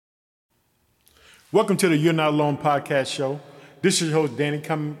Welcome to the You're Not Alone podcast show. This is your host, Danny,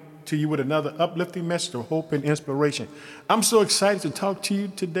 coming to you with another uplifting message of hope and inspiration. I'm so excited to talk to you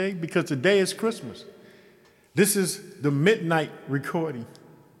today because today is Christmas. This is the midnight recording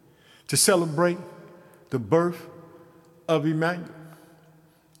to celebrate the birth of Emmanuel,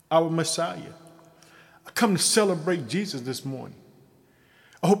 our Messiah. I come to celebrate Jesus this morning.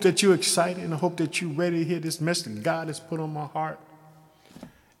 I hope that you're excited and I hope that you're ready to hear this message that God has put on my heart.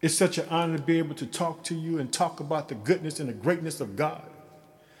 It's such an honor to be able to talk to you and talk about the goodness and the greatness of God.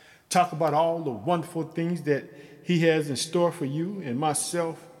 Talk about all the wonderful things that He has in store for you and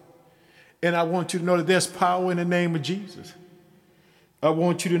myself. And I want you to know that there's power in the name of Jesus. I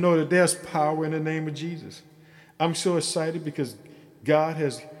want you to know that there's power in the name of Jesus. I'm so excited because God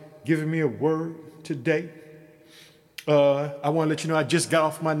has given me a word today. I want to let you know I just got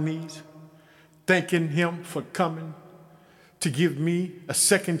off my knees, thanking Him for coming to give me a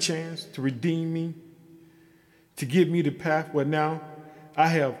second chance, to redeem me, to give me the path where now I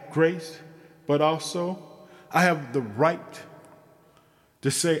have grace, but also I have the right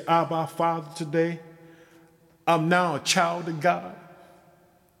to say, Abba, Father, today, I'm now a child of God.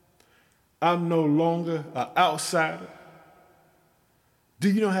 I'm no longer an outsider.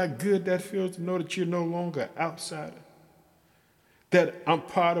 Do you know how good that feels to know that you're no longer an outsider? That I'm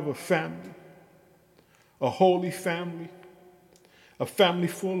part of a family, a holy family, a family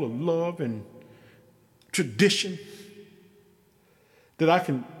full of love and tradition, that I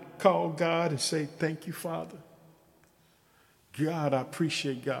can call God and say, thank you, Father. God, I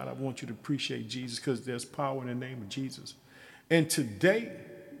appreciate God. I want you to appreciate Jesus because there's power in the name of Jesus. And today,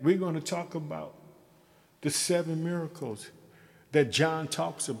 we're going to talk about the 7 miracles that John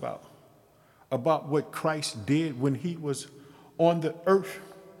talks about what Christ did when He was on the earth.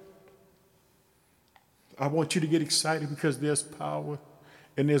 I want you to get excited because there's power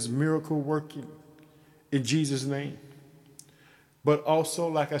and there's miracle working in Jesus' name. But also,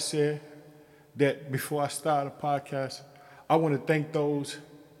 like I said, that before I start a podcast, I want to thank those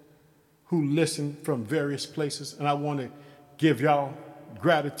who listen from various places. And I want to give y'all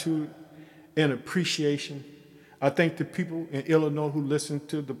gratitude and appreciation. I thank the people in Illinois who listen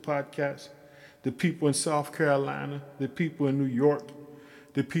to the podcast, the people in South Carolina, the people in New York,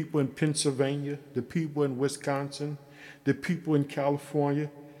 the people in Pennsylvania, the people in Wisconsin, the people in California,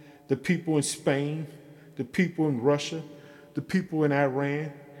 the people in Spain, the people in Russia, the people in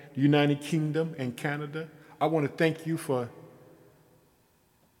Iran, the United Kingdom, and Canada. I want to thank you for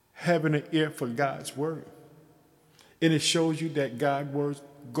having an ear for God's word. And it shows you that God's word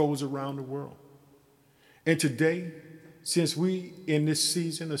goes around the world. And today, since we in this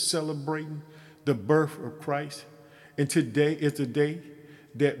season are celebrating the birth of Christ, and today is the day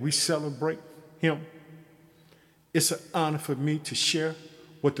that we celebrate Him, it's an honor for me to share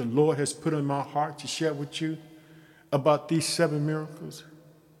what the Lord has put in my heart to share with you about these 7 miracles.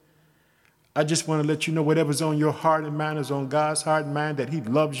 I just want to let you know whatever's on your heart and mind is on God's heart and mind, that He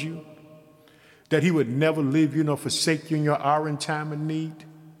loves you, that He would never leave you nor forsake you in your hour and time of need.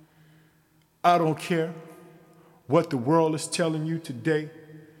 I don't care what the world is telling you today,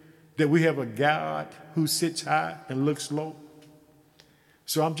 that we have a God who sits high and looks low.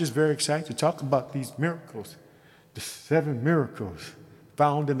 So I'm just very excited to talk about these miracles, the 7 miracles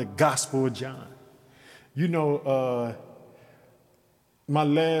found in the Gospel of John. You know, my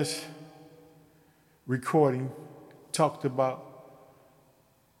last recording talked about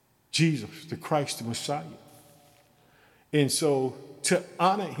Jesus, the Christ, the Messiah. And so to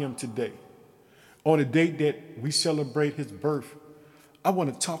honor Him today, on the day that we celebrate His birth, I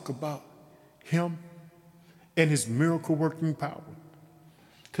want to talk about Him and His miracle working power.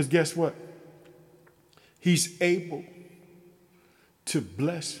 Because guess what? He's able to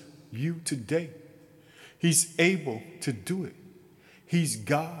bless you today. He's able to do it. He's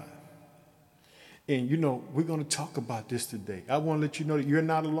God. And you know, we're going to talk about this today. I want to let you know that you're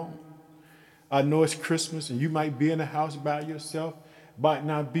not alone. I know it's Christmas and you might be in the house by yourself, might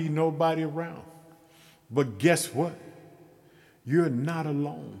not be nobody around. But guess what? You're not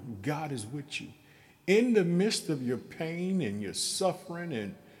alone. God is with you. In the midst of your pain and your suffering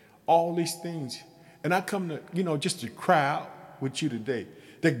and all these things. And I come to, just to cry out with you today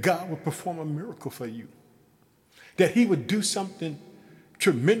that God will perform a miracle for you. That He would do something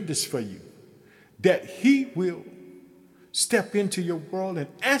tremendous for you. That He will step into your world and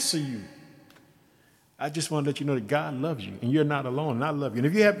answer you. I just want to let you know that God loves you and you're not alone, and I love you. And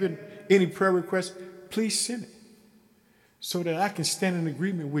if you have any prayer requests, please send it so that I can stand in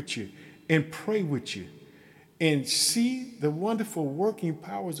agreement with you and pray with you and see the wonderful working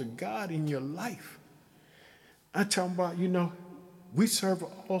powers of God in your life. I'm talking about, we serve an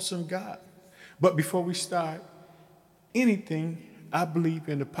awesome God. But before we start anything, I believe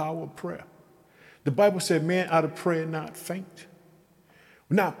in the power of prayer. The Bible said, man out of prayer not faint.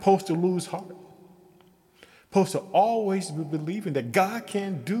 We're not supposed to lose heart. Supposed to always be believing that God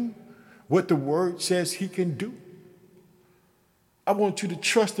can do what the word says he can do. I want you to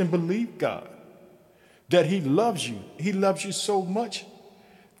trust and believe God, that he loves you. He loves you so much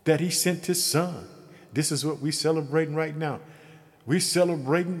that he sent his son. This is what we're celebrating right now. We're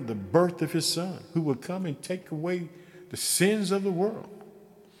celebrating the birth of his son, who will come and take away the sins of the world,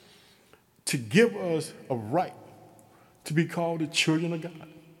 to give us a right to be called the children of God.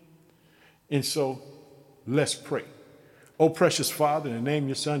 And so let's pray. Oh, precious Father, in the name of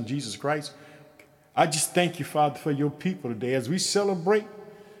your son, Jesus Christ, I just thank you, Father, for your people today as we celebrate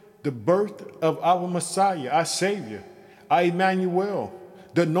the birth of our Messiah, our Savior, our Emmanuel,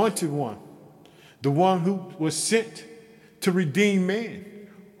 the anointed one, the one who was sent to redeem man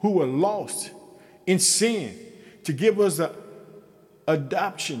who were lost in sin, to give us an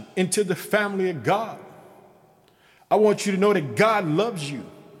adoption into the family of God. I want you to know that God loves you.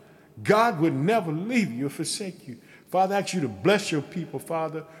 God would never leave you or forsake you. Father, I ask you to bless your people,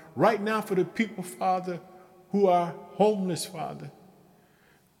 Father, right now for the people, Father, who are homeless, Father,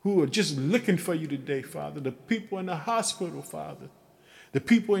 who are just looking for you today, Father, the people in the hospital, Father, the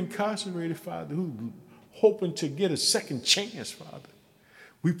people incarcerated, Father, who hoping to get a second chance, Father.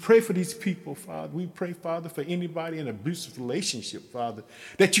 We pray for these people, Father. We pray, Father, for anybody in an abusive relationship, Father,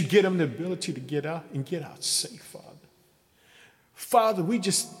 that you get them the ability to get out and get out safe, Father. Father, we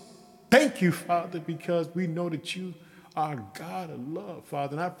just thank you, Father, because we know that you are a God of love,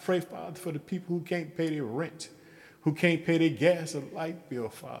 Father. And I pray, Father, for the people who can't pay their rent, who can't pay their gas or light bill,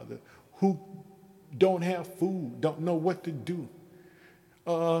 Father, who don't have food, don't know what to do.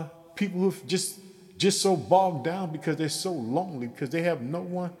 People who just so bogged down because they're so lonely, because they have no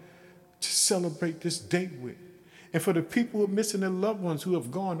one to celebrate this day with. And for the people who are missing their loved ones who have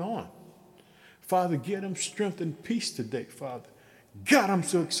gone on, Father, give them strength and peace today, Father. God, I'm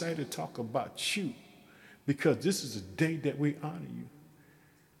so excited to talk about you, because this is a day that we honor you.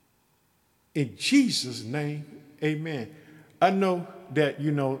 In Jesus' name, amen. I know that,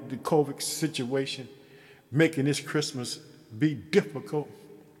 the COVID situation making this Christmas be difficult,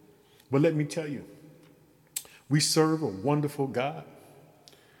 but let me tell you, we serve a wonderful God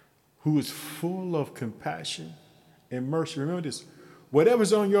who is full of compassion and mercy. Remember this,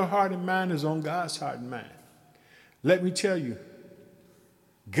 whatever's on your heart and mind is on God's heart and mind. Let me tell you,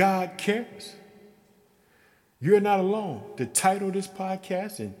 God cares. You're not alone. The title of this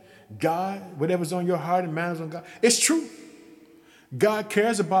podcast, and God, whatever's on your heart and mind is on God. It's true. God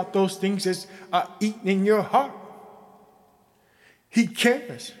cares about those things that are eating in your heart. He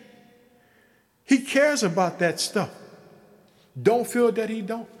cares. He cares about that stuff. Don't feel that he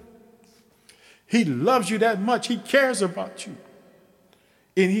don't. He loves you that much. He cares about you.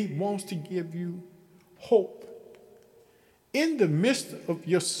 And he wants to give you hope in the midst of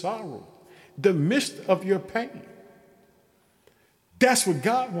your sorrow, the midst of your pain. That's what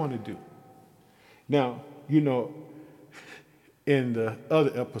God wants to do. Now, in the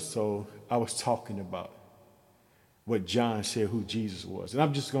other episode, I was talking about what John said who Jesus was. And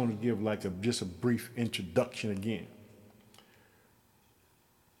I'm just going to give just a brief introduction again.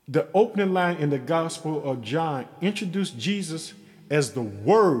 The opening line in the Gospel of John introduced Jesus as the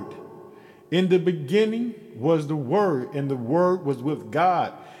Word. In the beginning was the Word, and the Word was with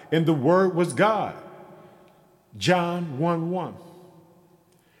God, and the Word was God. John 1:1.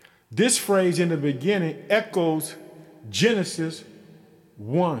 This phrase in the beginning echoes Genesis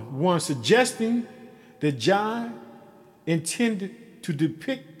 1:1, suggesting that John intended to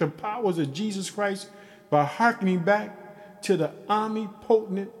depict the powers of Jesus Christ by hearkening back to the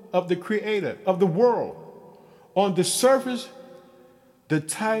omnipotent of the creator of the world. On the surface, the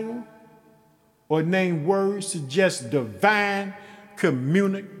title or name Word suggests divine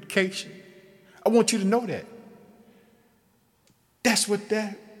communication. I want you to know that. That's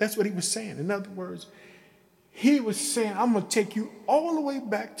what he was saying. In other words, he was saying, I'm going to take you all the way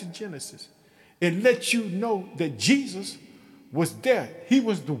back to Genesis and let you know that Jesus was there. He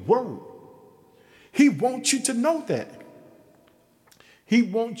was the Word. He wants you to know that. He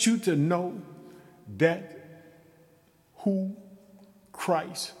wants you to know that who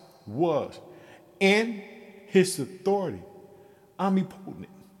Christ was and his authority, omnipotent.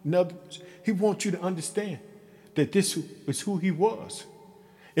 In other words, he wants you to understand that this is who he was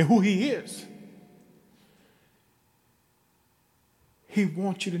and who he is. He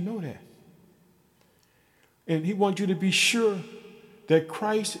wants you to know that. And he wants you to be sure that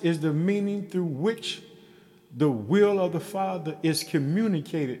Christ is the meaning through which the will of the Father is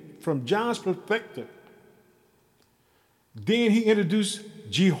communicated from John's perspective. Then he introduced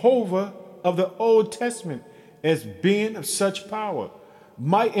Jehovah of the Old Testament as being of such power,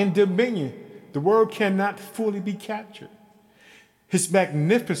 might, and dominion. The word cannot fully be captured. His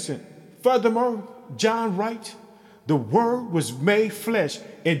magnificent. Furthermore, John writes, the word was made flesh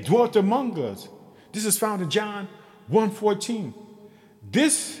and dwelt among us. This is found in John 1:14.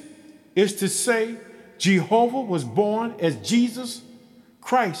 This is to say, Jehovah was born as Jesus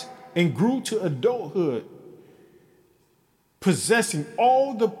Christ and grew to adulthood, possessing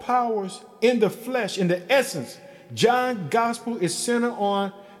all the powers in the flesh, in the essence. John's gospel is centered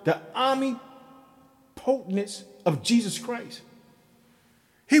on the omnipotence of Jesus Christ.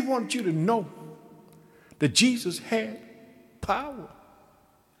 He wants you to know that Jesus had power.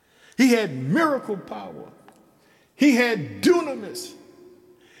 He had miracle power. He had dunamis.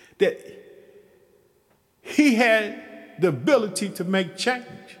 That he had the ability to make change.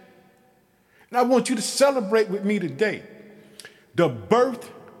 And I want you to celebrate with me today the birth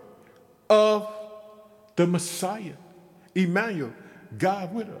of the Messiah, Emmanuel,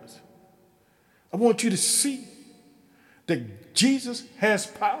 God with us. I want you to see that Jesus has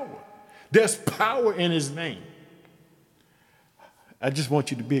power. There's power in his name. I just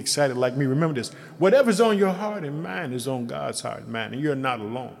want you to be excited like me. Remember this. Whatever's on your heart and mind is on God's heart and mind, and you're not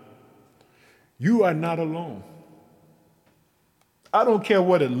alone. You are not alone. I don't care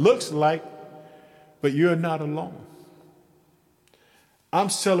what it looks like, but you're not alone. I'm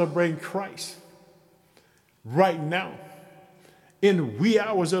celebrating Christ right now in the wee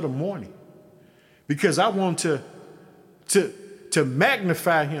hours of the morning because I want to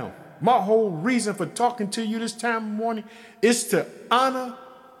magnify him. My whole reason for talking to you this time of morning is to honor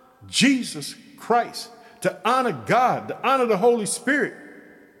Jesus Christ, to honor God, to honor the Holy Spirit.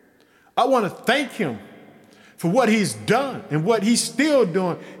 I want to thank him for what he's done and what he's still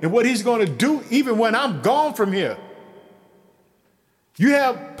doing and what he's going to do even when I'm gone from here. You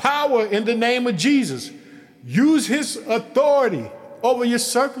have power in the name of Jesus. Use his authority over your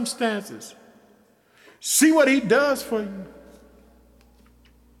circumstances. See what he does for you.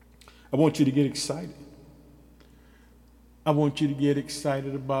 I want you to get excited. I want you to get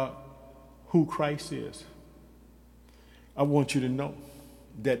excited about who Christ is. I want you to know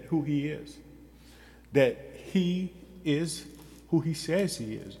that who he is, that he is who he says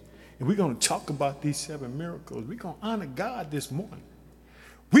he is. And we're going to talk about these 7 miracles. We're going to honor God this morning.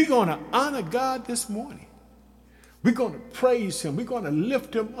 We're going to honor God this morning. We're going to praise him. We're going to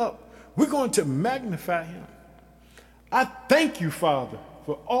lift him up. We're going to magnify him. I thank you, Father,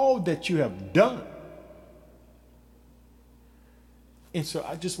 for all that you have done. And so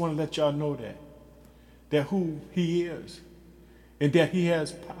I just want to let y'all know that who he is and that he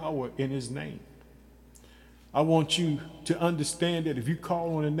has power in his name. I want you to understand that if you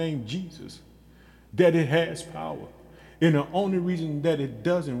call on the name Jesus, that it has power. And the only reason that it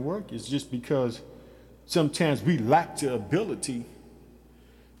doesn't work is just because sometimes we lack the ability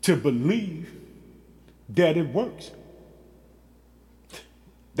to believe that it works.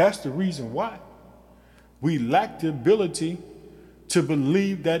 That's the reason why. We lack the ability to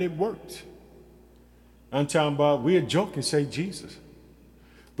believe that it works. I'm talking about we're joking, say Jesus.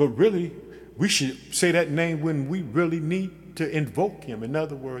 But really, we should say that name when we really need to invoke him. In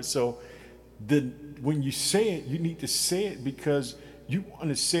other words, so when you say it, you need to say it because you want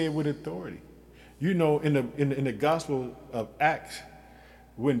to say it with authority. You know, in the Gospel of Acts,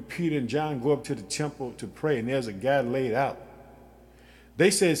 when Peter and John go up to the temple to pray, and there's a guy laid out. They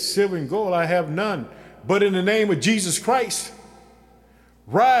said, silver and gold I have none, but in the name of Jesus Christ,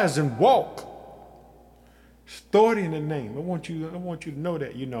 rise and walk. Authority in the name. I want you to know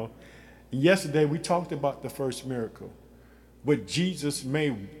that, you know. Yesterday we talked about the first miracle, but Jesus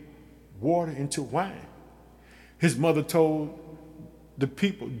made water into wine. His mother told the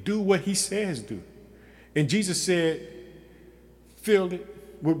people, do what he says do. And Jesus said, fill it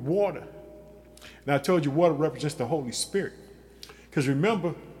with water. And I told you water represents the Holy Spirit. Because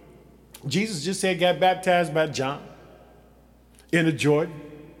remember, Jesus just had got baptized by John in the Jordan.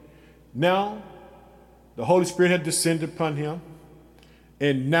 Now, the Holy Spirit had descended upon him.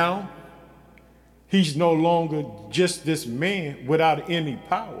 And now, he's no longer just this man without any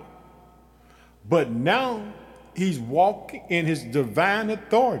power. But now, he's walking in his divine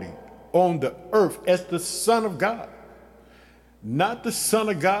authority on the earth as the Son of God. Not the Son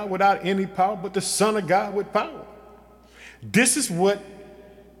of God without any power, but the Son of God with power. This is what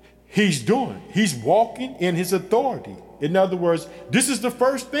he's doing. He's walking in his authority. In other words, this is the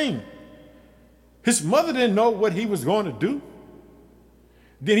first thing. His mother didn't know what he was going to do.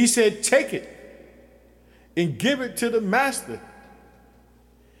 Then he said, take it and give it to the master.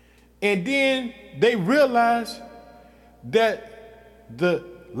 And then they realized that the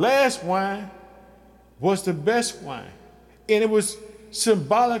last wine was the best wine. And it was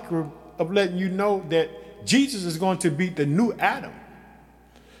symbolic of letting you know that Jesus is going to be the new Adam.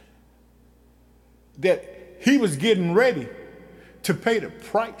 That he was getting ready to pay the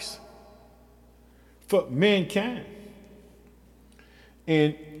price for mankind.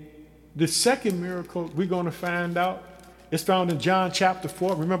 And the second miracle we're going to find out is found in John chapter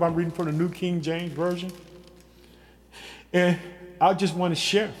 4. Remember, I'm reading from the New King James Version. And I just want to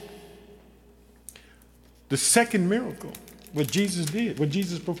share the second miracle, what Jesus did, what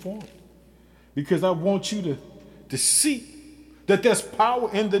Jesus performed. Because I want you to see that there's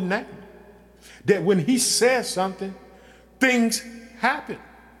power in the name. That when he says something, things happen.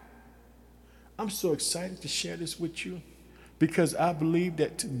 I'm so excited to share this with you because I believe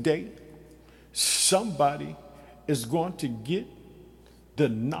that today somebody is going to get the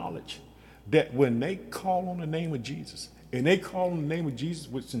knowledge that when they call on the name of Jesus, and they call on the name of Jesus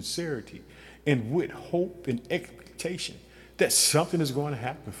with sincerity and with hope and expectation, that something is going to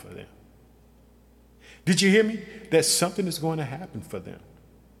happen for them. Did you hear me? That something is going to happen for them.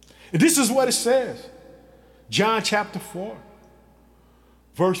 And this is what it says. John chapter 4,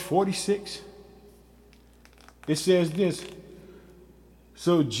 verse 46. It says this.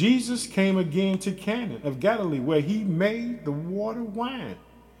 So Jesus came again to Cana of Galilee, where he made the water wine.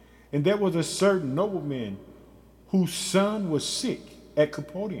 And there was a certain nobleman whose son was sick at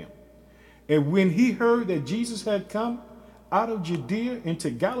Capernaum. And when he heard that Jesus had come out of Judea into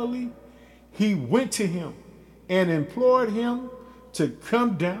Galilee, he went to him and implored him to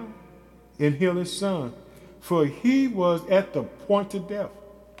come down and heal his son, for he was at the point of death.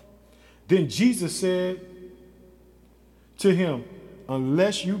 Then Jesus said to him,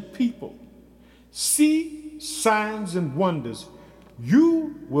 unless you people see signs and wonders,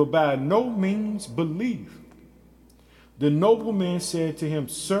 you will by no means believe. The nobleman said to him,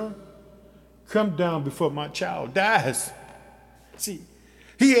 sir, come down before my child dies. See,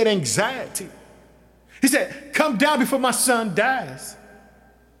 he had anxiety. He said, come down before my son dies.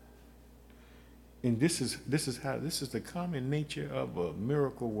 And this is the common nature of a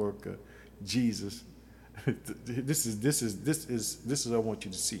miracle worker, Jesus. This is what I want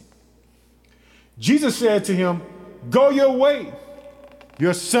you to see. Jesus said to him, go your way,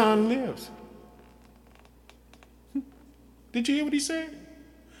 your son lives. Did you hear what he said?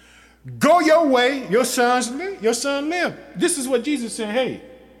 Go your way, your son live. This is what Jesus said. Hey,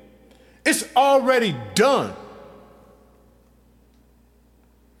 it's already done.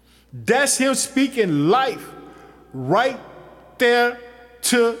 That's him speaking life right there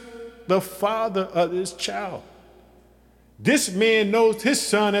to the father of this child. This man knows his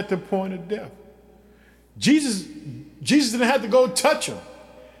son at the point of death. Jesus didn't have to go touch him.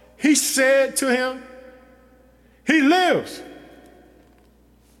 He said to him, he lives.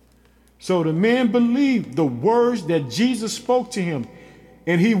 So the man believed the words that Jesus spoke to him,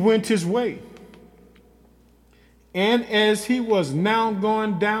 and he went his way. And as he was now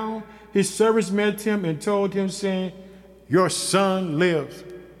going down, his servants met him and told him, saying, your son lives.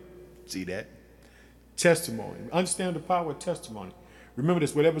 See that? Testimony. Understand the power of testimony. Remember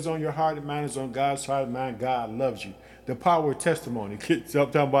this, whatever's on your heart and mind is on God's heart and mind. God loves you. The power of testimony. I'm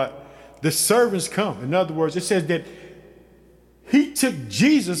talking about the servants come. In other words, it says that he took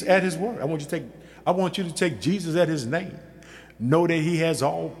Jesus at his word. I want you to take Jesus at his name. Know that he has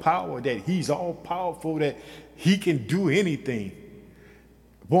all power, that he's all powerful, that he can do anything.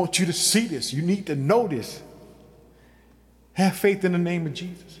 I want you to see this. You need to know this. Have faith in the name of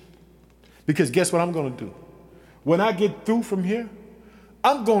Jesus. Because guess what I'm going to do? When I get through from here,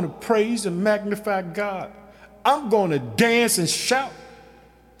 I'm going to praise and magnify God. I'm going to dance and shout.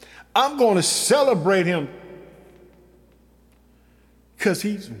 I'm going to celebrate him because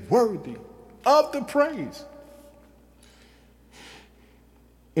he's worthy of the praise.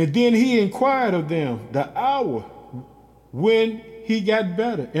 And then he inquired of them the hour when he got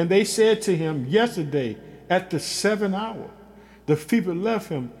better. And they said to him, yesterday at the 7th hour, the fever left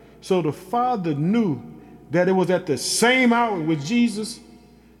him. So the father knew that it was at the same hour when Jesus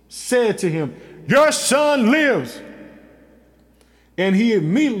said to him, your son lives. And he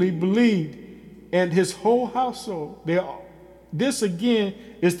immediately believed, and his whole household. This again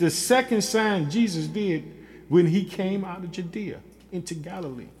is the second sign Jesus did when he came out of Judea into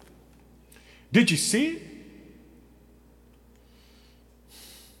Galilee. Did you see it?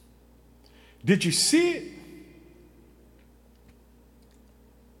 Did you see it?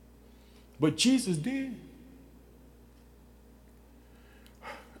 But Jesus did.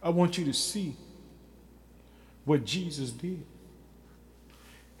 I want you to see what Jesus did.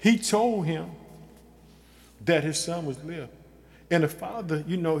 He told him that his son was live. And the father,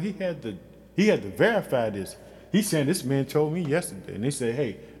 he had to verify this. He said, this man told me yesterday. And they said,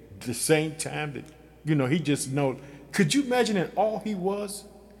 hey, the same time that, he just know. Could you imagine that all he was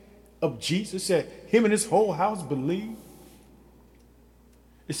of Jesus, said him and his whole house believed?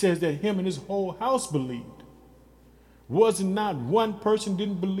 It says that him and his whole house believed. Was it not one person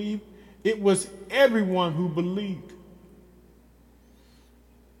didn't believe? It was everyone who believed.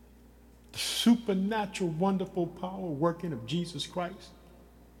 The supernatural, wonderful power working of Jesus Christ.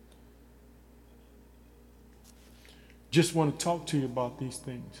 Just want to talk to you about these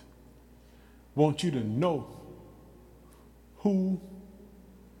things. Want you to know who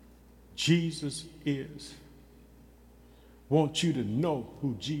Jesus is. Want you to know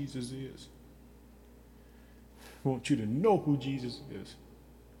who Jesus is. Want you to know who Jesus is.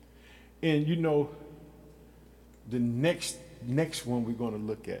 And the next one we're going to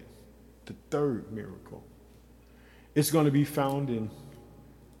look at, the third miracle, it's going to be found in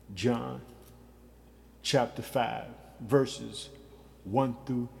John chapter 5, verses 1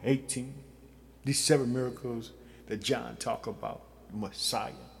 through 18. These 7 miracles that John talk about,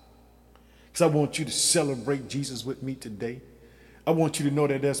 Messiah. Because I want you to celebrate Jesus with me today. I want you to know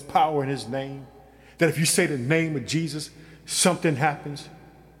that there's power in his name. That if you say the name of Jesus, something happens.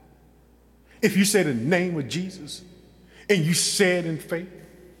 If you say the name of Jesus and you say it in faith,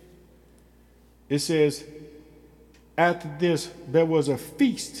 it says, after this, there was a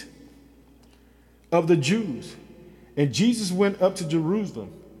feast of the Jews, and Jesus went up to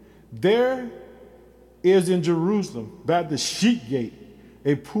Jerusalem. There is in Jerusalem, by the sheep gate,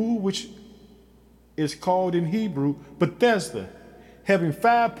 a pool which is called in Hebrew Bethesda, having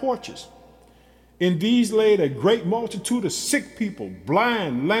 5 porches. In these laid a great multitude of sick people,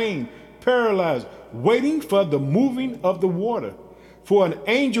 blind, lame, paralyzed, waiting for the moving of the water. For an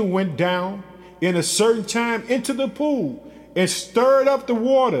angel went down in a certain time into the pool and stirred up the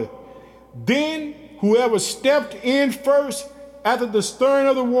water. Then whoever stepped in first after the stirring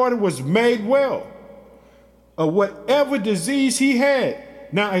of the water was made well of whatever disease he had.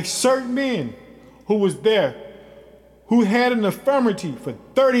 Now a certain man who was there, who had an infirmity for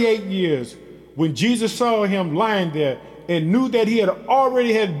 38 years, when Jesus saw him lying there and knew that he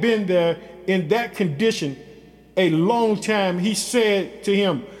had been there in that condition a long time, he said to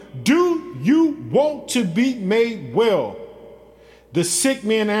him, do you want to be made well? The sick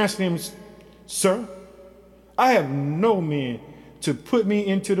man answered him, sir, I have no man to put me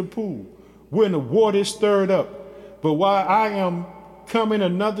into the pool when the water is stirred up. But while I am coming,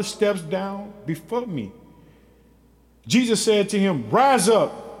 another steps down before me. Jesus said to him, rise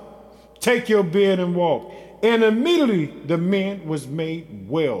up, take your bed and walk. And immediately the man was made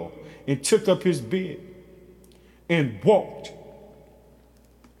well and took up his bed and walked.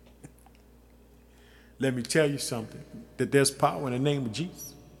 Let me tell you something, that there's power in the name of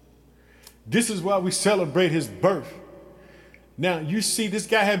Jesus. This is why we celebrate his birth. Now, you see, this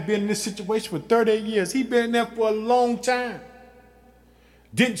guy had been in this situation for 38 years. He'd been there for a long time.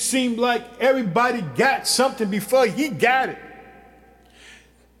 Didn't seem like everybody got something before he got it.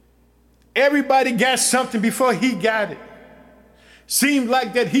 Everybody got something before he got it. Seemed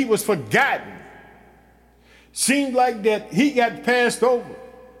like that he was forgotten. Seemed like that he got passed over.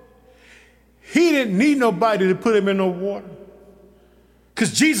 He didn't need nobody to put him in no water,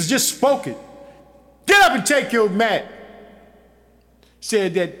 because Jesus just spoke it. Get up and take your mat.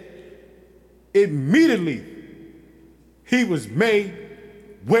 Said that immediately he was made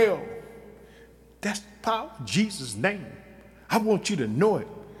well. That's the power of Jesus' name. I want you to know it.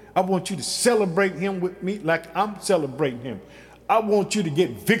 I want you to celebrate him with me like I'm celebrating him. I want you to get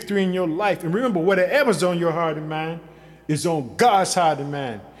victory in your life. And remember, whatever's on your heart and mind is on God's heart and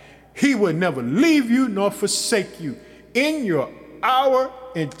mind. He will never leave you nor forsake you in your hour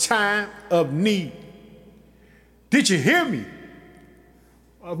and time of need. Did you hear me?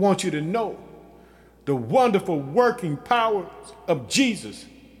 I want you to know the wonderful working powers of Jesus.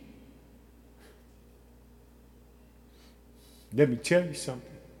 Let me tell you something.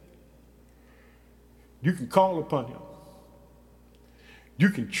 You can call upon him. You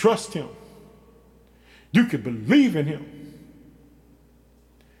can trust him. You can believe in him.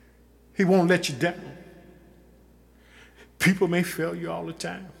 He won't let you down. People may fail you all the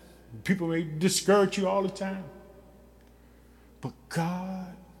time. People may discourage you all the time. But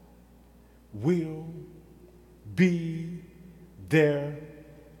God will be there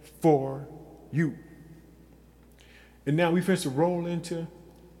for you. And now we finish to roll into,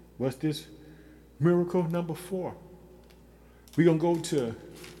 what's this? Miracle number 4. We're going to go to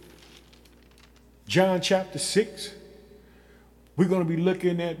John chapter 6. We're going to be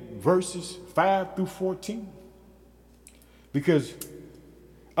looking at verses 5 through 14. Because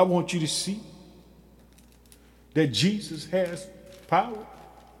I want you to see that Jesus has power.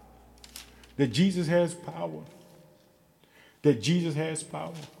 That Jesus has power. That Jesus has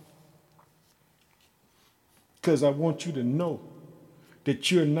power. Because I want you to know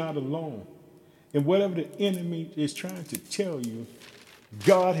that you're not alone. And whatever the enemy is trying to tell you,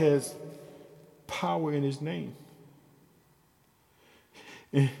 God has power in his name.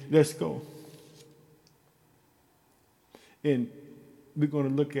 And let's go. And we're going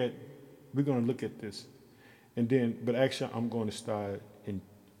to look at this. And then, but actually I'm going to start in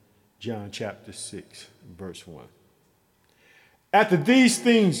John chapter 6, verse 1. After these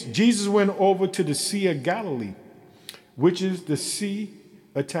things, Jesus went over to the Sea of Galilee, which is the Sea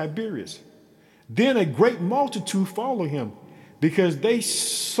of Tiberias. Then a great multitude followed him, because they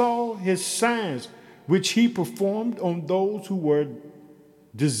saw his signs, which he performed on those who were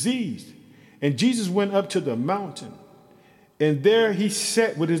diseased. And Jesus went up to the mountain, and there he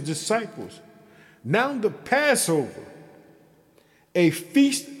sat with his disciples. Now the Passover, a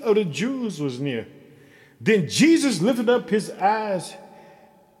feast of the Jews, was near. Then Jesus lifted up his eyes,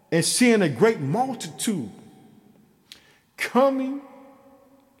 and seeing a great multitude coming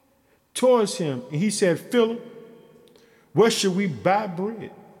towards him, and he said, Philip, where should we buy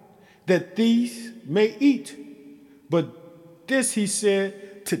bread that these may eat? But this he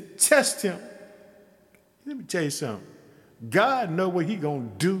said to test him. Let me tell you something. God knows what he's going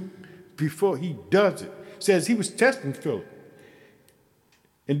to do before he does it. Says he was testing Philip.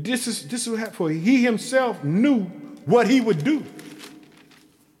 And this is what happened, for he himself knew what he would do.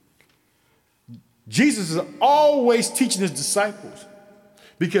 Jesus is always teaching his disciples,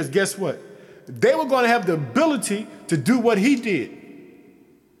 because guess what? They were going to have the ability to do what he did.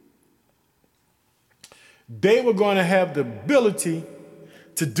 They were going to have the ability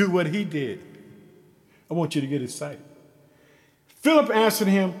to do what he did. I want you to get excited. Philip answered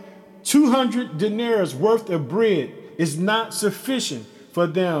him, 200 denarii worth of bread is not sufficient for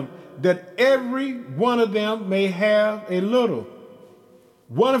them, that every one of them may have a little.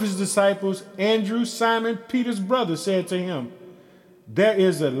 One of his disciples, Andrew, Simon Peter's brother, said to him, there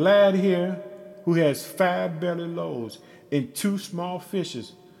is a lad here who has 5 barley loaves and 2 small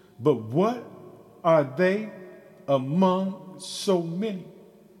fishes, but what are they among so many?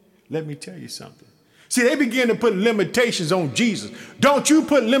 Let me tell you something. See, they begin to put limitations on Jesus. Don't you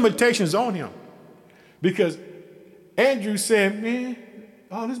put limitations on him. Because Andrew said, man,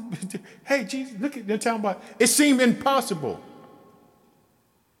 hey, Jesus, look at, they're talking about, it seemed impossible.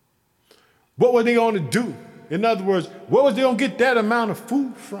 What were they going to do? In other words, where was they going to get that amount of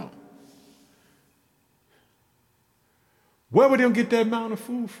food from? Where were they going to get that amount of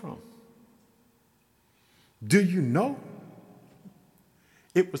food from? Do you know?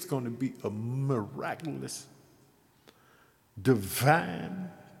 It was going to be a miraculous,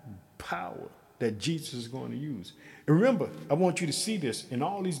 divine power that Jesus is going to use. And remember, I want you to see this in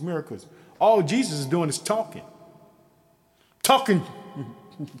all these miracles. All Jesus is doing is talking. Talking.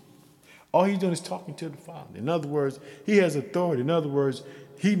 All he's doing is talking to the Father. In other words, he has authority. In other words,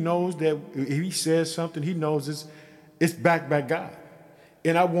 he knows that if he says something, he knows it's backed by God.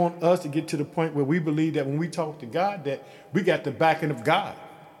 And I want us to get to the point where we believe that when we talk to God, that we got the backing of God.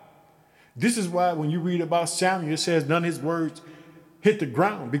 This is why when you read about Samuel, it says none of his words hit the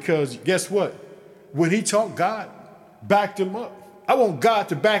ground. Because guess what? When he talked, God backed him up. I want God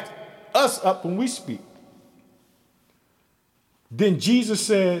to back us up when we speak. Then Jesus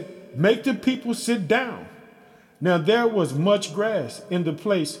said, make the people sit down. Now there was much grass in the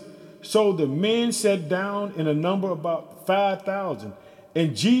place, so the men sat down in a number about 5,000.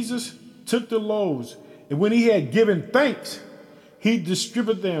 And Jesus took the loaves, and when he had given thanks, he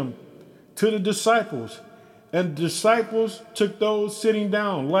distributed them to the disciples. And the disciples took those sitting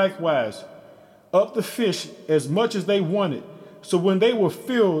down likewise, up the fish as much as they wanted. So when they were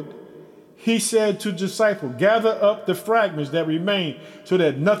filled, he said to the disciples, gather up the fragments that remain, so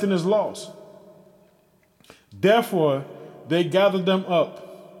that nothing is lost. Therefore, they gathered them up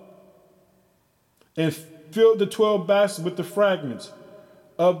and filled the 12 baskets with the fragments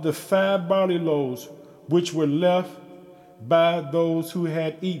of the 5 barley loaves, which were left by those who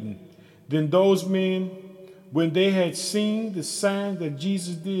had eaten. Then those men, when they had seen the signs that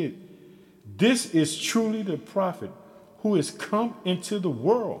Jesus did, this is truly the prophet who is come into the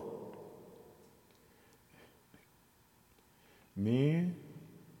world. Man,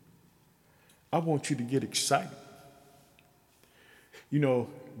 I want you to get excited. You know,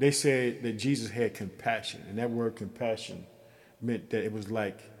 they said that Jesus had compassion, and that word compassion meant that it was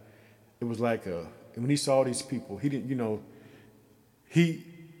like and when he saw these people, he didn't, he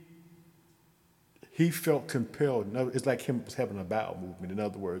he felt compelled. It's like him having a bowel movement. In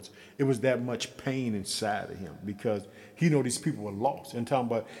other words, it was that much pain inside of him because he know these people were lost. And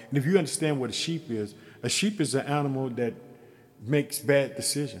if you understand what a sheep is an animal that makes bad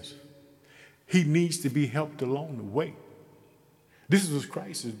decisions. He needs to be helped along the way. This is what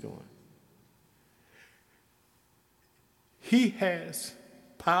Christ is doing. He has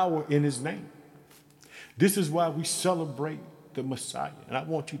power in his name. This is why we celebrate the Messiah. And I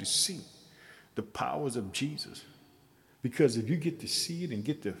want you to see the powers of Jesus. Because if you get to see it and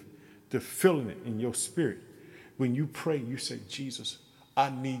get to feeling it in your spirit, when you pray, you say, Jesus, I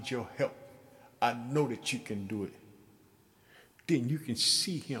need your help. I know that you can do it. Then you can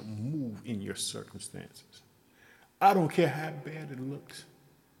see him move in your circumstances. I don't care how bad it looks.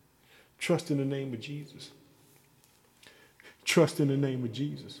 Trust in the name of Jesus. Trust in the name of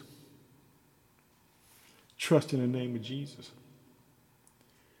Jesus. Trust in the name of Jesus.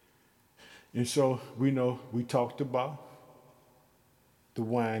 And so we talked about the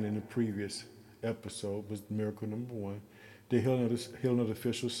wine in the previous episode was miracle number 1. The healing of the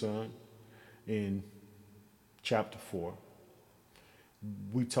official's son in chapter 4.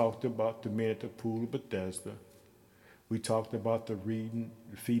 We talked about the men at the Pool of Bethesda. We talked about the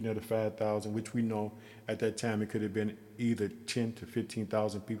feeding of the 5,000, which we know at that time it could have been either 10 to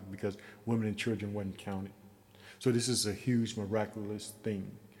 15,000 people because women and children weren't counted. So this is a huge miraculous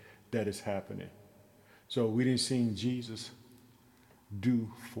thing that is happening. So we didn't see Jesus do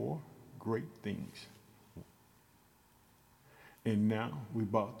 4 great things. And now we're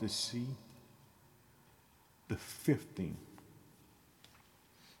about to see the 5th thing.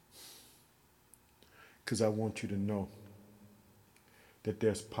 Because I want you to know that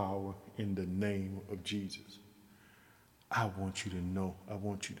there's power in the name of Jesus. I want you to know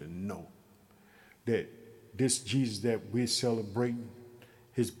that this Jesus that we're celebrating,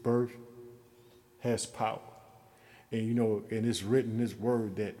 his birth, has power. And and it's written in his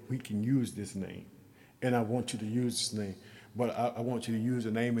word that we can use this name. And I want you to use this name. But I want you to use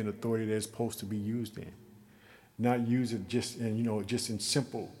a name and authority that it's supposed to be used in. Not use it just in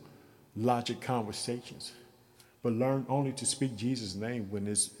simple logic conversations, but learn only to speak Jesus' name when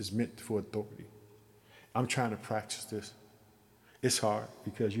it's meant for authority. I'm trying to practice this. It's hard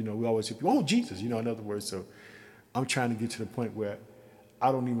because, we always say, oh, Jesus, in other words. So I'm trying to get to the point where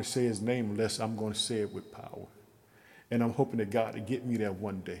I don't even say his name unless I'm going to say it with power. And I'm hoping that God to get me there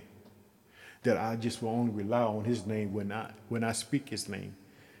one day, that I just will only rely on his name when I speak his name.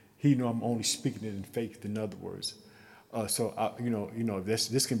 He know I'm only speaking it in faith, in other words.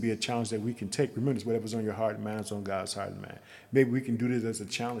 This can be a challenge that we can take. Remember, it's whatever's on your heart and mind is on God's heart and mind. Maybe we can do this as a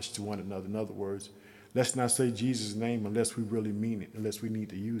challenge to one another. In other words, let's not say Jesus' name unless we really mean it, unless we need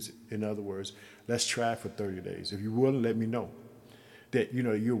to use it. In other words, let's try for 30 days. If you're willing, let me know that,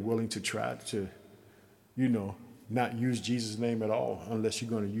 you're willing to try to, not use Jesus' name at all unless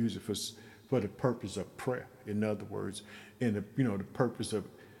you're going to use it for the purpose of prayer. In other words, and the purpose of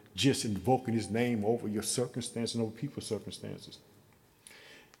just invoking his name over your circumstances and over people's circumstances.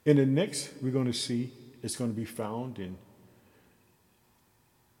 And the next we're going to see, it's going to be found in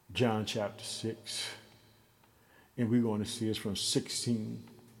John chapter 6. And we're going to see it's from 16.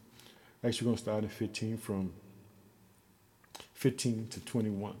 Actually, we're going to start at 15, from 15 to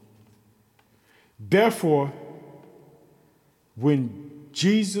 21. Therefore, when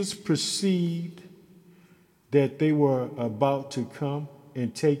Jesus perceived that they were about to come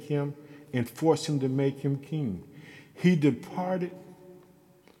and take him and force him to make him king, he departed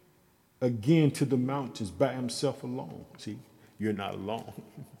again to the mountains by himself alone. See, you're not alone.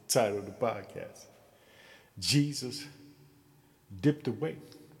 Title of the podcast. Jesus dipped away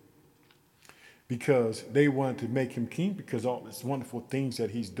because they wanted to make him king because all these wonderful things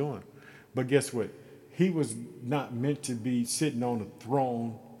that he's doing. But guess what? He was not meant to be sitting on a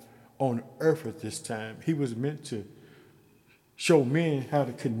throne on earth at this time. He was meant to show men how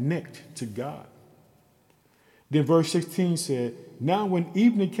to connect to God. Then verse 16 said, now when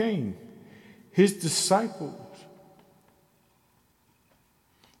evening came, his disciples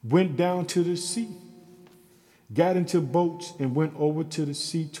went down to the sea, got into boats, and went over to the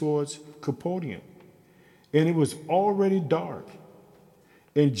sea towards Capernaum. And it was already dark,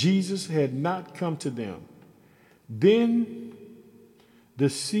 and Jesus had not come to them. Then the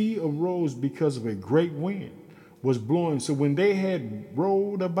sea arose because of a great wind was blowing. So when they had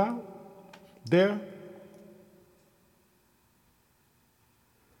rowed about there,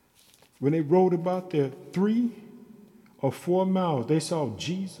 3 or 4 miles, they saw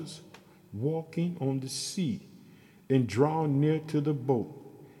Jesus walking on the sea and drawing near to the boat.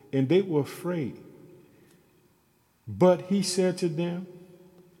 And they were afraid. But he said to them,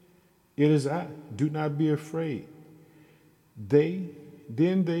 it is I. Do not be afraid. They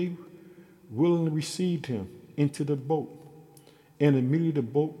willingly received him into the boat, and immediately the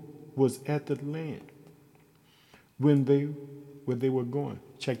boat was at the land where they were going.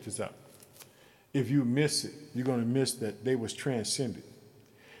 Check this out. If you miss it, you're going to miss that they was transcended.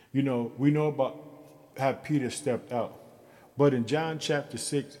 You know, we know about how Peter stepped out. But in John chapter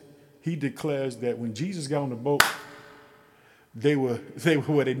 6, he declares that when Jesus got on the boat, they were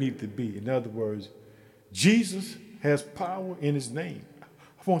where they needed to be. In other words, Jesus has power in his name.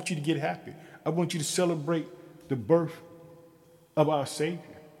 I want you to get happy. I want you to celebrate the birth of our Savior.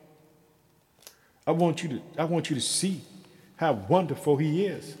 I want you to see how wonderful he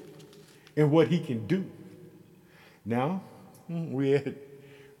is and what he can do. Now, we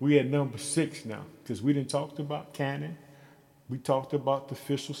at number 6 now, because we didn't talk about Cana. We talked about the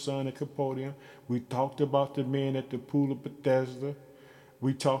official son at Capernaum. We talked about the men at the Pool of Bethesda.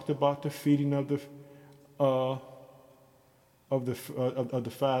 We talked about the feeding of the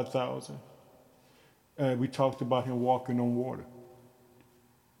 5,000. We talked about him walking on water.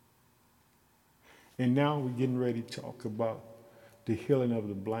 And now we're getting ready to talk about the healing of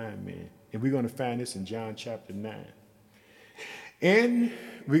the blind man. And we're going to find this in John chapter 9. And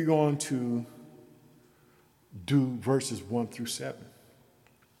we're going to do verses 1 through 7.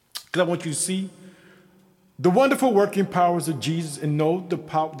 Because I want you to see the wonderful working powers of Jesus and know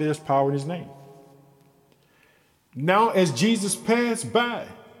there's power in his name. Now, as Jesus passed by,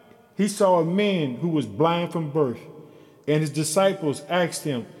 he saw a man who was blind from birth, and his disciples asked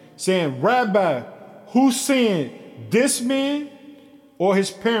him, saying, Rabbi, who sinned, this man or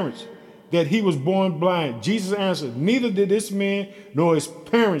his parents, that he was born blind? Jesus answered, neither did this man nor his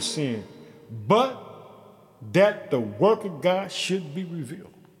parents sin, but that the work of God should be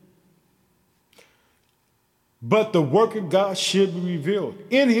revealed. But the work of God should be revealed.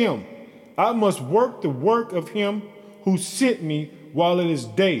 In him, I must work the work of him who sent me while it is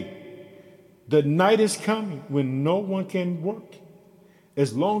day. The night is coming when no one can work.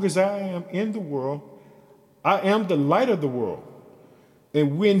 As long as I am in the world, I am the light of the world.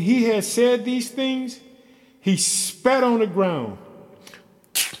 And when he had said these things, he spat on the ground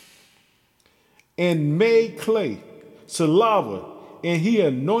and made clay, saliva, and he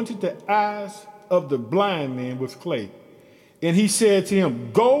anointed the eyes of the blind man with clay. And he said to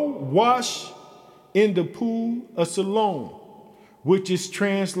him, go wash in the pool of Siloam, which is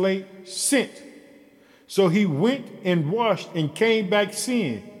translate sent. So he went and washed and came back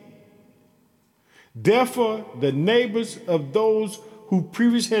seeing. Therefore, the neighbors of those who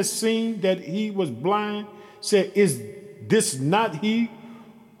previously had seen that he was blind said, is this not he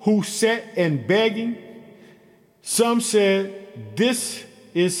who sat and begging? Some said, this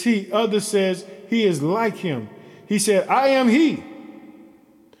is he. Others says, he is like him. He said, I am he.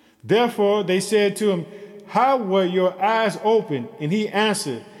 Therefore, they said to him, how were your eyes open? And he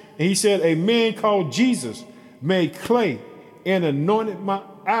answered, and he said, a man called Jesus made clay and anointed my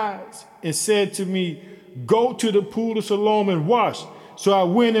eyes and said to me, go to the pool of Siloam and wash. So I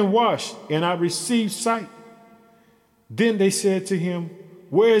went and washed, and I received sight. Then they said to him,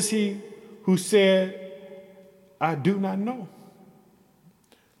 where is he who said, I do not know?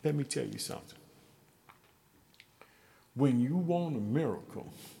 Let me tell you something. When you want a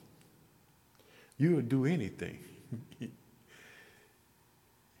miracle, you will do anything.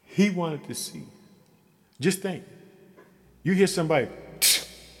 He wanted to see. Just think. You hear somebody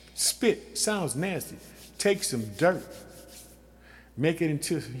spit, sounds nasty. Take some dirt, make it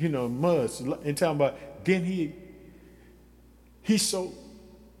into, mud, and talking about, then he's so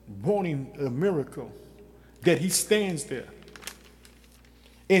wanting a miracle that he stands there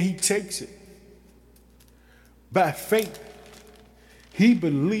and he takes it. By faith, he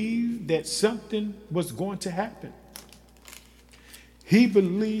believed that something was going to happen. He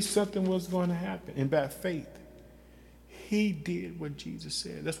believed something was going to happen. And by faith, he did what Jesus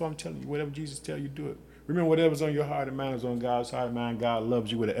said. That's why I'm telling you, whatever Jesus tells you, do it. Remember, whatever's on your heart and mind is on God's heart and mind. God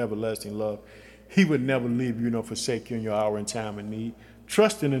loves you with an everlasting love. He would never leave you nor forsake you in your hour and time of need.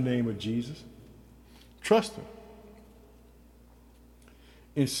 Trust in the name of Jesus. Trust him.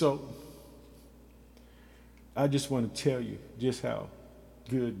 And so, I just want to tell you just how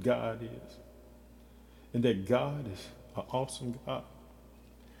good God is. And that God is an awesome God.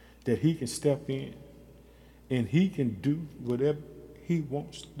 That he can step in and he can do whatever he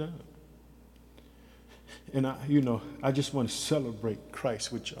wants done. And I just want to celebrate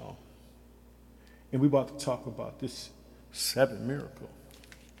Christ with y'all. And we're about to talk about this 7th miracle.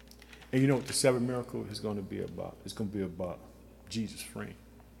 And you know what the 7th miracle is going to be about? It's going to be about Jesus' friend.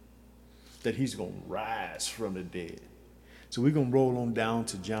 that he's going to rise from the dead. So we're going to roll on down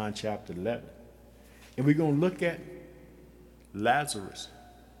to John chapter 11. And we're going to look at Lazarus.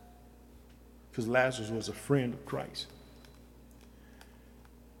 Because Lazarus was a friend of Christ.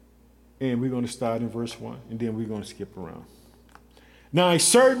 And we're going to start in verse 1. And then we're going to skip around. Now a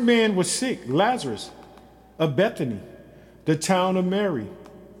certain man was sick, Lazarus, of Bethany, the town of Mary,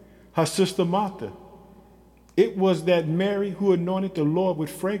 her sister Martha. It was that Mary who anointed the Lord with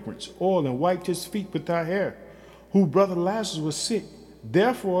fragrance oil and wiped his feet with her hair, whose brother Lazarus was sick.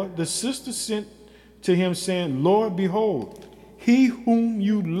 Therefore the sister sent to him, saying, Lord, behold, he whom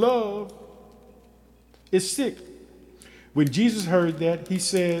you love is sick. When Jesus heard that, he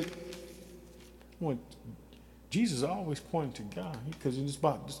said, well, Jesus always pointed to God, because this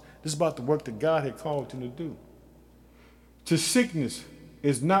is about the work that God had called him to do. To sickness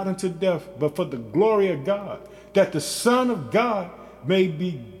is not unto death, but for the glory of God, that the Son of God may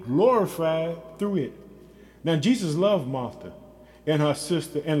be glorified through it. Now, Jesus loved Martha and her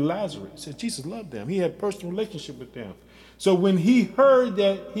sister and Lazarus. Said Jesus loved them. He had a personal relationship with them. So when he heard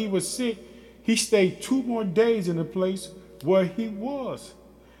that he was sick, he stayed 2 more days in the place where he was.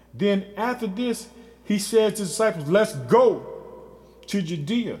 Then after this, he said to the disciples, let's go to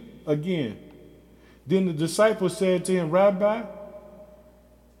Judea again. Then the disciples said to him, Rabbi,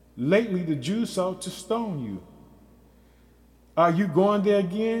 lately the Jews sought to stone you. Are you going there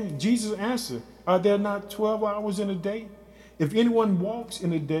again? Jesus answered, are there not 12 hours in a day? If anyone walks in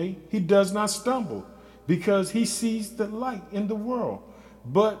the day, he does not stumble, because he sees the light in the world.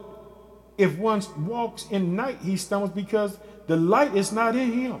 But if one walks in night, he stumbles because the light is not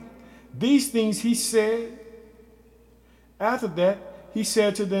in him. These things he said. After that, he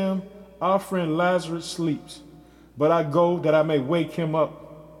said to them, our friend Lazarus sleeps, but I go that I may wake him up.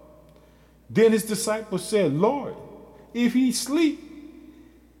 Then his disciples said, Lord, if he sleep,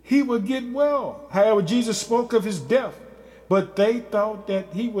 he will get well. However, Jesus spoke of his death, but they thought that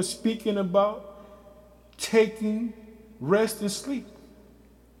he was speaking about taking rest and sleep.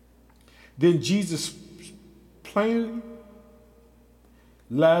 Then Jesus plainly,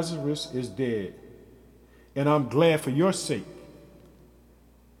 Lazarus is dead, and I'm glad for your sake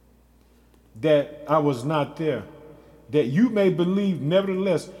that I was not there, that you may believe.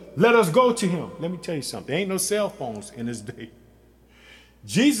 Nevertheless, let us go to him. Let me tell you something. There ain't no cell phones in this day.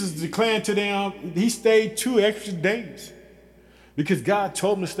 Jesus declared to them, he stayed 2 extra days because God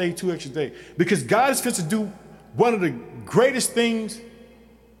told him to stay 2 extra days. Because God is going to do one of the greatest things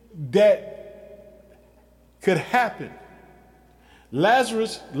that could happen.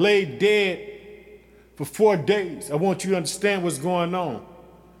 Lazarus lay dead for 4 days. I want you to understand what's going on.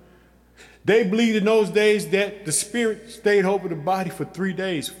 They believed in those days that the spirit stayed over the body for 3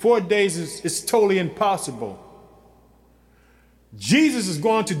 days. 4 days is totally impossible. Jesus is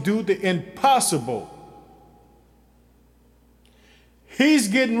going to do the impossible. He's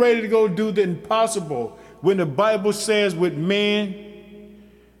getting ready to go do the impossible. When the Bible says with man,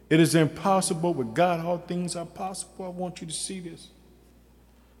 it is impossible. With God, all things are possible. I want you to see this.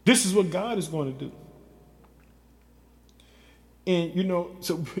 This is what God is going to do. And, you know,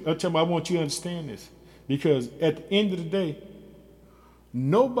 so I want you to understand this. Because at the end of the day,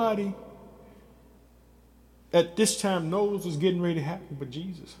 nobody at this time knows what's getting ready to happen but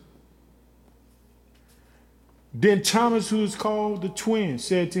Jesus. Then Thomas, who is called the twin,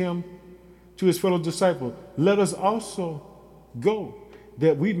 said to him, to his fellow disciple, let us also go,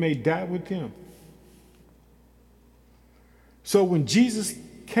 that we may die with him. So when Jesus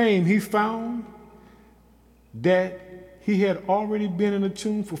came, he found that he had already been in the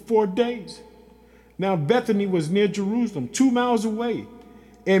tomb for 4 days. Now Bethany was near Jerusalem, 2 miles away,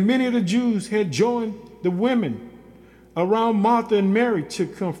 and many of the Jews had joined the women around Martha and Mary to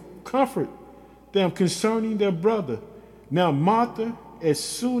comfort them concerning their brother. Now Martha, as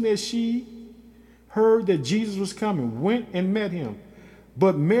soon as she heard that Jesus was coming, went and met him.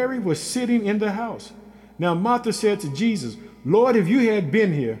 But Mary was sitting in the house. Now Martha said to Jesus, Lord, if you had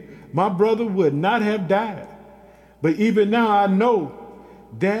been here, my brother would not have died. But even now I know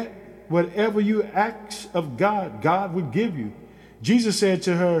that whatever you ask of God, God would give you. Jesus said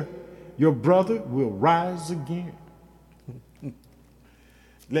to her, your brother will rise again.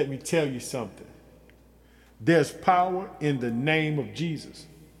 Let me tell you something. There's power in the name of Jesus.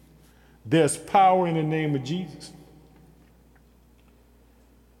 There's power in the name of Jesus.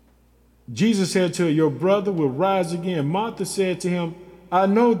 Jesus said to her, your brother will rise again. Martha said to him, I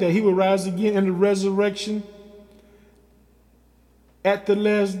know that he will rise again in the resurrection at the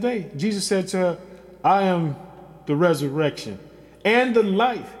last day. Jesus said to her, I am the resurrection and the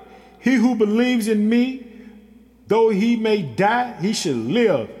life. He who believes in me, though he may die, he shall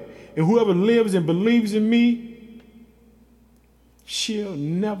live. and whoever lives and believes in me shall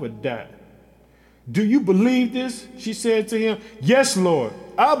never die. Do you believe this? She said to him, yes, Lord,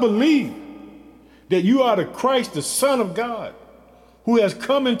 I believe that you are the Christ, the Son of God, who has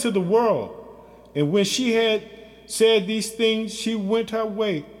come into the world. And when she had said these things, she went her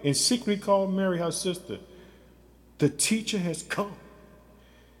way and secretly called Mary, her sister. The teacher has come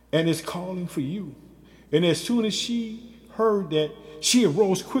and is calling for you. And as soon as she heard that, she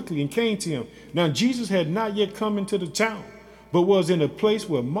arose quickly and came to him. Now Jesus had not yet come into the town, but was in a place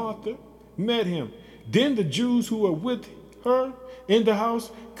where Martha met him. Then the Jews who were with her in the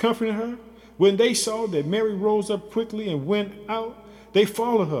house comforted her. When they saw that Mary rose up quickly and went out, they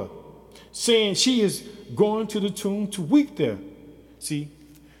followed her, saying, she is going to the tomb to weep there. See,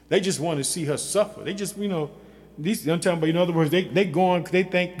 they just want to see her suffer. They just, I'm talking about, in other words, they going, they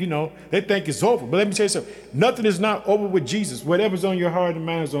think, they think it's over. But let me tell you something. Nothing is not over with Jesus. Whatever's on your heart and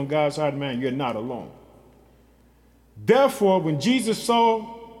mind is on God's heart and mind. You're not alone. Therefore, when Jesus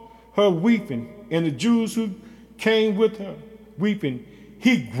saw her weeping, and the Jews who came with her weeping,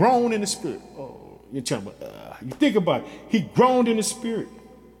 he groaned in the spirit. Oh, you're talking about, you think about it. He groaned in the spirit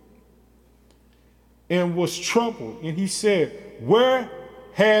and was troubled. And he said, where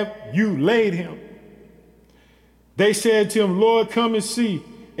have you laid him? They said to him, Lord, come and see.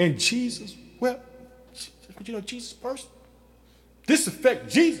 And Jesus wept. Jesus person. This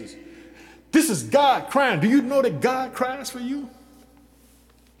affects Jesus. This is God crying. Do you know that God cries for you?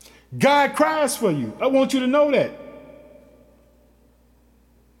 God cries for you. I want you to know that.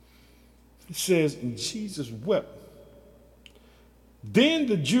 It says, and Jesus wept. Then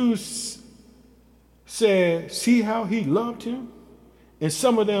the Jews said, see how he loved him? And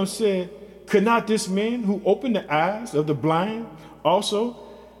some of them said, could not this man who opened the eyes of the blind also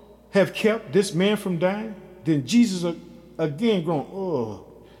have kept this man from dying? Then Jesus again groaned,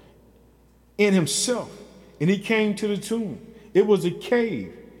 in himself. And he came to the tomb. It was a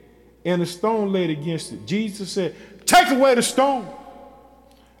cave, and a stone laid against it. Jesus said, take away the stone.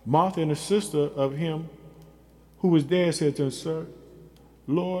 Martha and the sister of him who was there said to him, sir,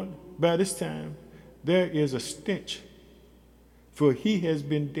 Lord, by this time there is a stench, for he has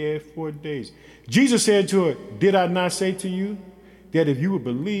been dead 4 days. Jesus said to her, did I not say to you that if you would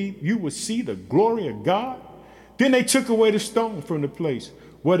believe, you would see the glory of God? Then they took away the stone from the place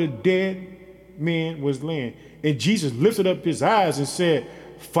where the dead man was laying. And Jesus lifted up his eyes and said,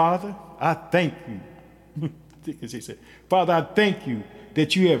 Father, I thank you. He said, Father, I thank you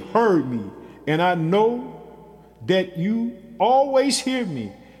that you have heard me. And I know that you always hear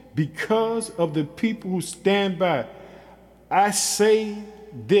me because of the people who stand by. I say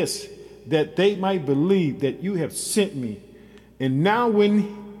this, that they might believe that you have sent me. And now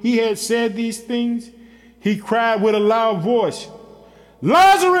when he had said these things, he cried with a loud voice,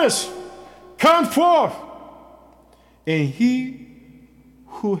 Lazarus, come forth. And he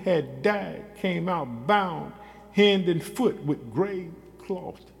who had died came out bound hand and foot with grave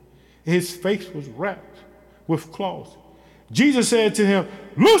cloth. His face was wrapped with cloth. Jesus said to him,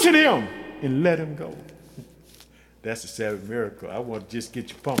 loosen him and let him go. That's the seventh miracle. I want to just get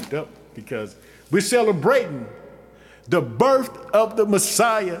you pumped up because we're celebrating the birth of the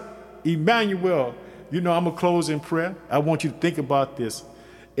Messiah, Emmanuel. I'm going to close in prayer. I want you to think about this.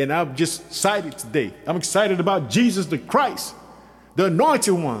 And I'm just excited today. I'm excited about Jesus the Christ, the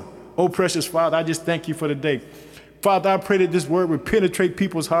anointed one. Oh, precious Father, I just thank you for the day. Father, I pray that this word would penetrate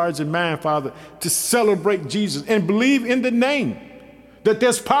people's hearts and minds, Father, to celebrate Jesus and believe in the name, that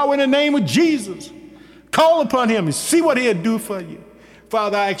there's power in the name of Jesus. Call upon him and see what he'll do for you.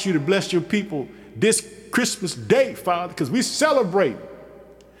 Father, I ask you to bless your people this Christmas day, Father, because we're celebrating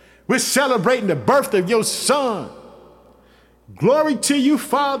the birth of your son. Glory to you,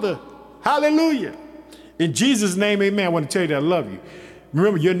 Father. Hallelujah. In Jesus' name, amen. I want to tell you that I love you.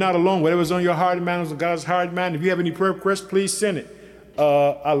 Remember, you're not alone. Whatever's on your heart and mind is on God's heart and mind. If you have any prayer requests, please send it.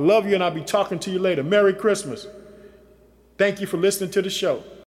 I love you, and I'll be talking to you later. Merry Christmas. Thank you for listening to the show.